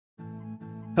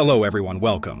Hello everyone,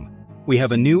 welcome. We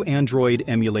have a new Android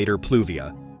emulator,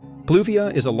 Pluvia.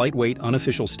 Pluvia is a lightweight,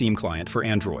 unofficial Steam client for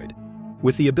Android,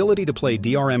 with the ability to play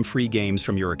DRM-free games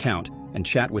from your account and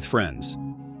chat with friends.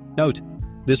 Note,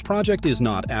 this project is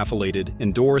not affiliated,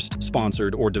 endorsed,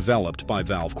 sponsored, or developed by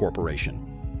Valve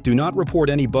Corporation. Do not report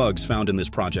any bugs found in this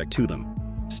project to them.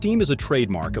 Steam is a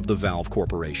trademark of the Valve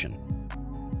Corporation.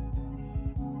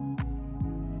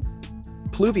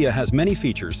 Pluvia has many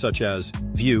features such as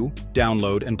view,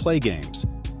 download, and play games,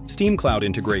 Steam Cloud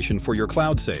integration for your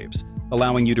cloud saves,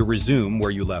 allowing you to resume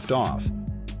where you left off,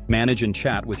 manage and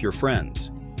chat with your friends.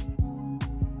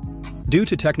 Due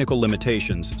to technical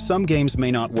limitations, some games may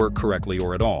not work correctly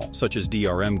or at all, such as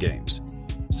DRM games.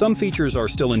 Some features are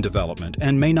still in development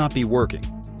and may not be working.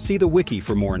 See the wiki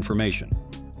for more information.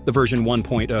 The version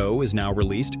 1.0 is now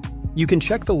released. You can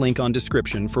check the link on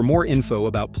description for more info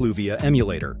about Pluvia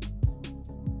Emulator.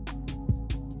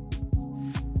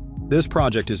 This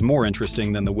project is more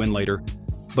interesting than the Winlator,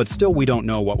 but still we don't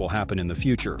know what will happen in the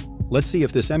future. Let's see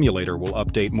if this emulator will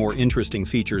update more interesting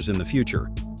features in the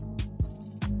future.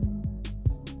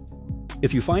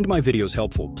 If you find my videos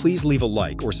helpful, please leave a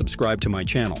like or subscribe to my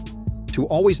channel to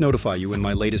always notify you in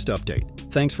my latest update.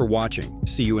 Thanks for watching.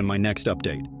 See you in my next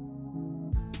update.